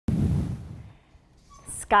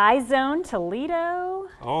Sky Zone Toledo.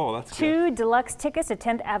 Oh, that's Two good. deluxe tickets to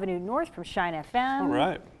 10th Avenue North from Shine FM. All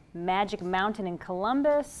right. Magic Mountain in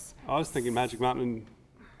Columbus. I was thinking Magic Mountain in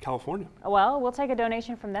California. Well, we'll take a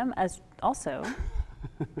donation from them as also,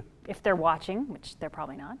 if they're watching, which they're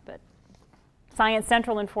probably not, but Science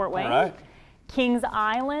Central in Fort Wayne. All right. Kings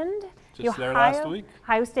Island. Just there last week.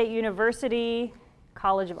 Ohio State University,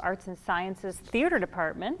 College of Arts and Sciences Theater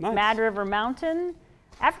Department. Nice. Mad River Mountain,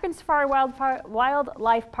 African Safari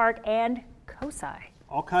Wildlife Park, and COSI.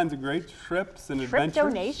 All kinds of great trips and Trip adventures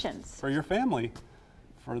donations for your family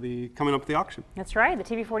for the coming up the auction. That's right. The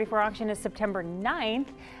TV-44 auction is September 9th.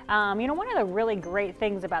 You know, one of the really great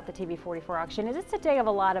things about the TV-44 auction is it's a day of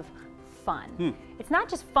a lot of fun. It's not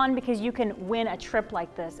just fun because you can win a trip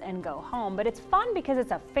like this and go home, but it's fun because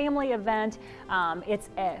it's a family event. It's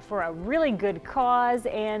for a really good cause,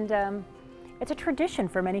 and it's a tradition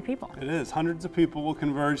for many people. It is. Hundreds of people will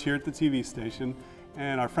converge here at the TV station,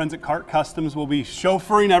 and our friends at Cart Customs will be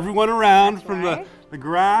chauffeuring everyone around. That's from right. the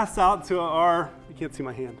grass out to our, you can't see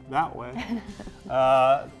my hand, that way.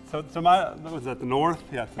 So my, what was that, the north?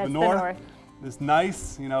 Yeah, to That's the north. This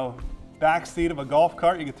nice, you know, back seat of a golf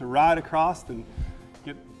cart. You get to ride across and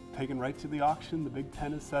get taken right to the auction. The big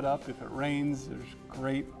tent is set up. If it rains, there's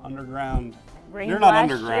great underground. You're not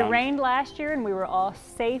underground. It rained last year, and we were all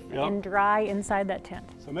safe and dry inside that tent.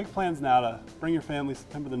 So make plans now to bring your family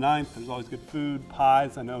September the 9th. There's always good food,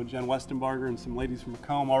 pies. I know Jen Westenbarger and some ladies from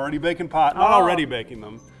Macomb already baking pie. Not already baking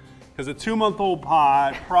them, because a 2-month-old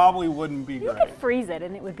pie probably wouldn't be great. You could freeze it,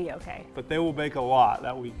 and it would be okay. But they will bake a lot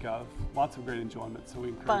that week of lots of great enjoyment. So we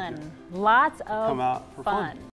encourage you Lots of to come out for fun.